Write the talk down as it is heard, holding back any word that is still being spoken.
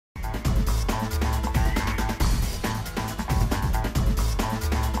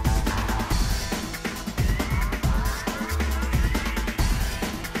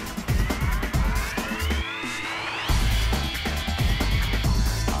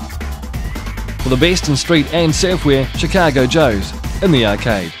the best in street and surfwear, Chicago Joe's, in the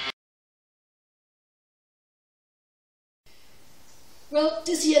arcade. Well,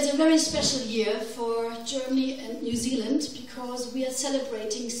 this year is a very special year for Germany and New Zealand because we are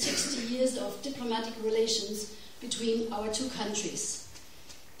celebrating 60 years of diplomatic relations between our two countries.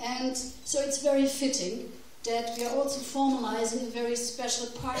 And so it's very fitting that we are also formalizing a very special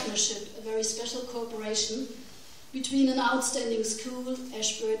partnership, a very special cooperation between an outstanding school,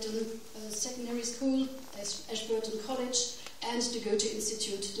 Ashburton Secondary School, Ashburton College, and the Goethe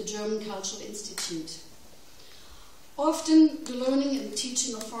Institute, the German Cultural Institute. Often the learning and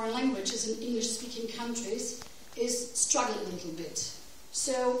teaching of foreign languages in English-speaking countries is struggling a little bit.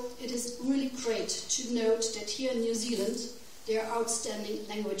 So it is really great to note that here in New Zealand there are outstanding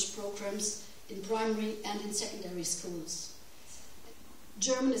language programs in primary and in secondary schools.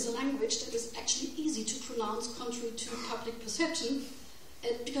 German is a language that is actually easy to pronounce contrary to public perception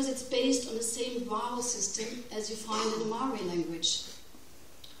because it's based on the same vowel system as you find in the Maori language.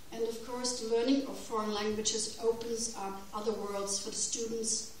 And of course, the learning of foreign languages opens up other worlds for the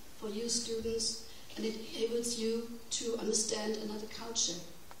students, for you students, and it enables you to understand another culture.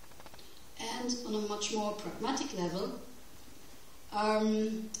 And on a much more pragmatic level,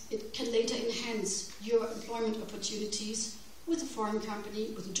 it can later enhance your employment opportunities with a foreign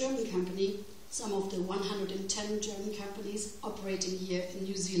company, with a German company, some of the 110 German companies operating here in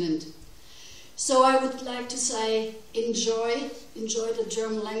New Zealand. So I would like to say, enjoy the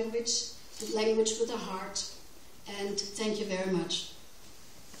German language, the language with a heart, and thank you very much.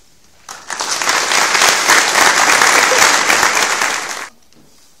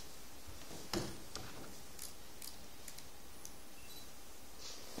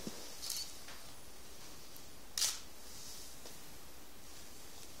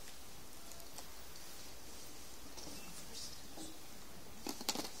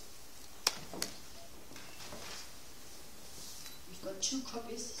 Two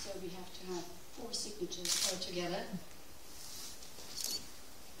copies, so we have to have 4 signatures altogether.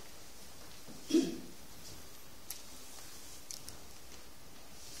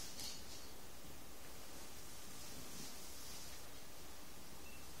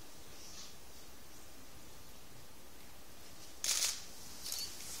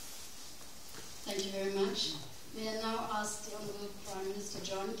 Thank you very much. May I now ask the Honourable Prime Minister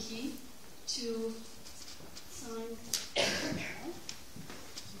John Key to sign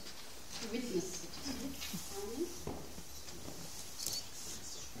the witness certificate.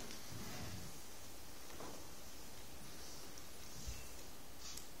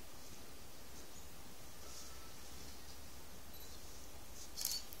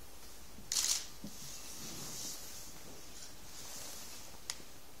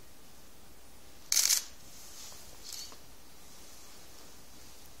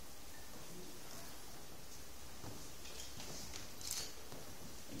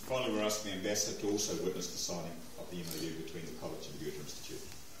 Finally, we're asking the Ambassador to also witness the signing of the MOU between the College and the Goethe Institute.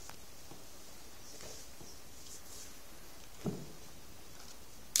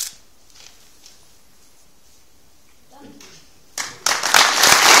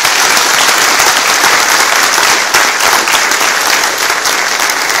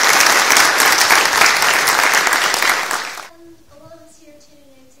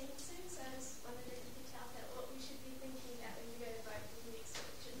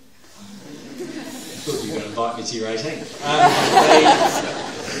 Good, you're going to invite me to your 18.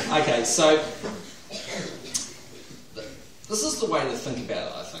 Okay, so this is the way to think about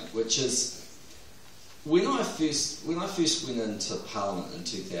it, I think, which is when I first went into Parliament in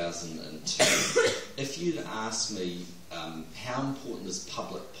 2002, if you'd asked me how important is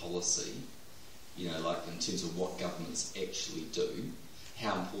public policy, you know, like in terms of what governments actually do,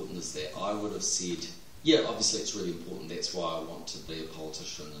 how important is that, I would have said, yeah, obviously it's really important, that's why I want to be a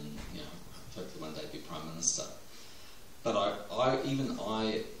politician and, you know, hopefully one day be Prime Minister. But even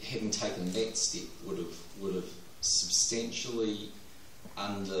I, having taken that step, would have substantially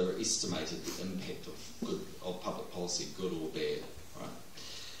underestimated the impact of public policy, good or bad. Right.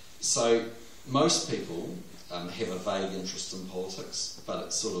 So most people have a vague interest in politics, but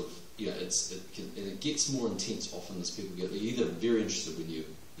it's sort of, you know, it gets more intense often as people get either very interested when you're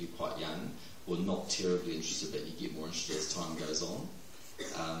quite young, or not terribly interested, but you get more interested as time goes on.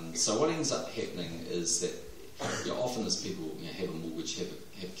 So what ends up happening is that, you know, often as people, you know, have a mortgage,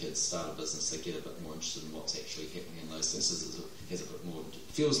 have kids, start a business, they get a bit more interested in what's actually happening in those things. Has a bit more,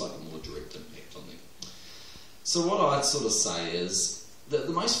 feels like a more direct impact on them. So what I'd sort of say is that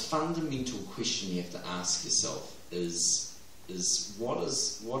the most fundamental question you have to ask yourself is what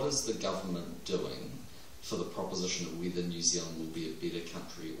is the government doing for the proposition of whether New Zealand will be a better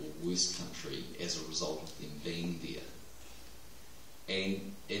country or worse country as a result of them being there.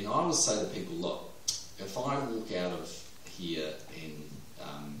 And I would say to people, look, if I walk out of here and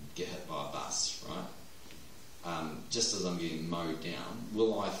get hit by a bus, right, just as I'm getting mowed down,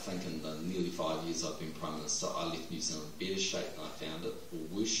 will I think in the nearly 5 years I've been Prime Minister, I left New Zealand in better shape than I found it,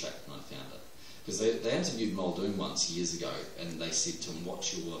 or worse shape than I found it? Because they interviewed Muldoon once years ago, and they said to him,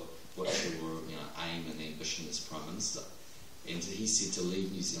 what's your aim and ambition as Prime Minister? And he said to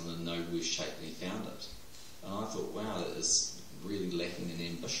leave New Zealand in no worse shape than he found it. And I thought, wow, that is really lacking in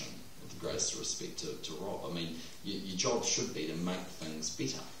ambition, with the greatest respect to Rob. I mean, your job should be to make things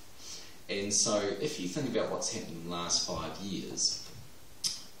better. And so if you think about what's happened in the last 5 years,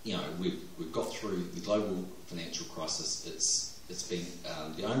 you know, we've got through the global financial crisis. It's been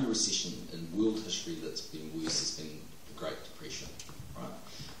the only recession in world history that's been worse has been the Great Depression, right?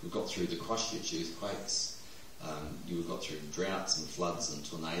 We've got through the Christchurch earthquakes, you've got through droughts and floods and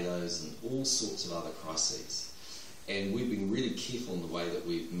tornadoes and all sorts of other crises. And we've been really careful in the way that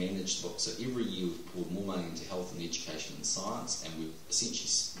we've managed the book. So every year we've poured more money into health and education and science, and we've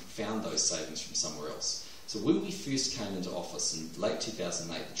essentially found those savings from somewhere else. So when we first came into office in late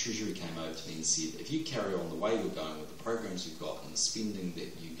 2008, the Treasury came over to me and said, if you carry on the way you're going with the programs you've got and the spending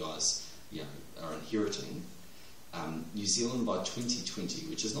that you guys are inheriting, New Zealand by 2020,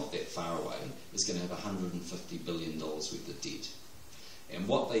 which is not that far away, is going to have $150 billion worth of debt. And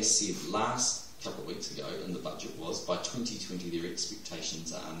what they said last couple of weeks ago in the budget was by 2020 their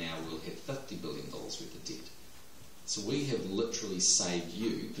expectations are now we'll have $50 billion worth of debt. So we have literally saved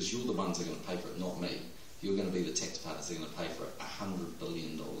you, because you're the ones that are going to pay for it, not me. You're going to be the taxpayers that are going to pay for it, $100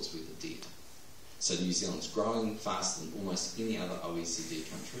 billion worth of debt. So New Zealand's growing faster than almost any other OECD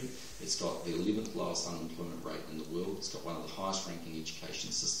country. It's got the 11th lowest unemployment rate in the world. It's got one of the highest ranking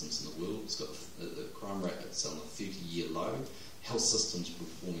education systems in the world. It's got the crime rate that's on a 30-year low. Health systems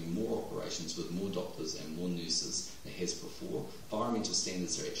performing more operations with more doctors and more nurses than it has before. Environmental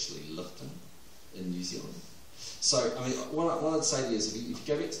standards are actually lifting in New Zealand. So, I mean, what I'd say to you is, if you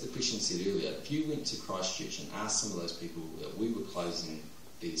go back to the question I said earlier, if you went to Christchurch and asked some of those people that we were closing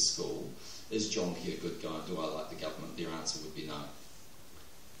their school, is John Key a good guy? Do I like the government? Their answer would be no.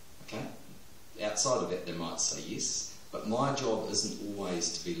 Okay? Outside of that, they might say yes. But my job isn't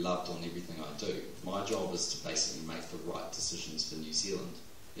always to be loved on everything I do. My job is to basically make the right decisions for New Zealand.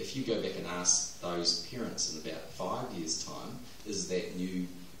 If you go back and ask those parents in about 5 years' time, is that new,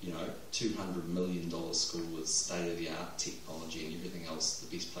 $200 million school with state-of-the-art technology and everything else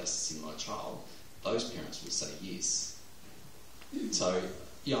the best place to send my child? Those parents will say yes. So,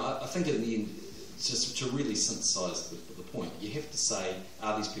 I think in the end, just to really synthesise the point, you have to say,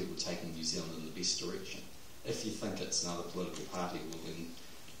 are these people taking New Zealand in the best direction? If you think it's another political party, well then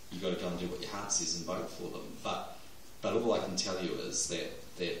you've got to go and do what your heart says and vote for them. But all I can tell you is that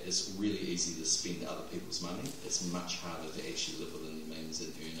it's really easy to spend other people's money. It's much harder to actually live within your means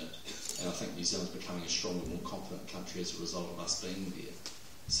and earn it. And I think New Zealand's becoming a stronger, more confident country as a result of us being there.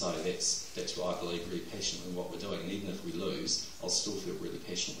 So that's why I believe really passionately in what we're doing. And even if we lose, I'll still feel really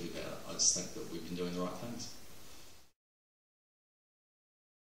passionately about it. I just think that we've been doing the right things.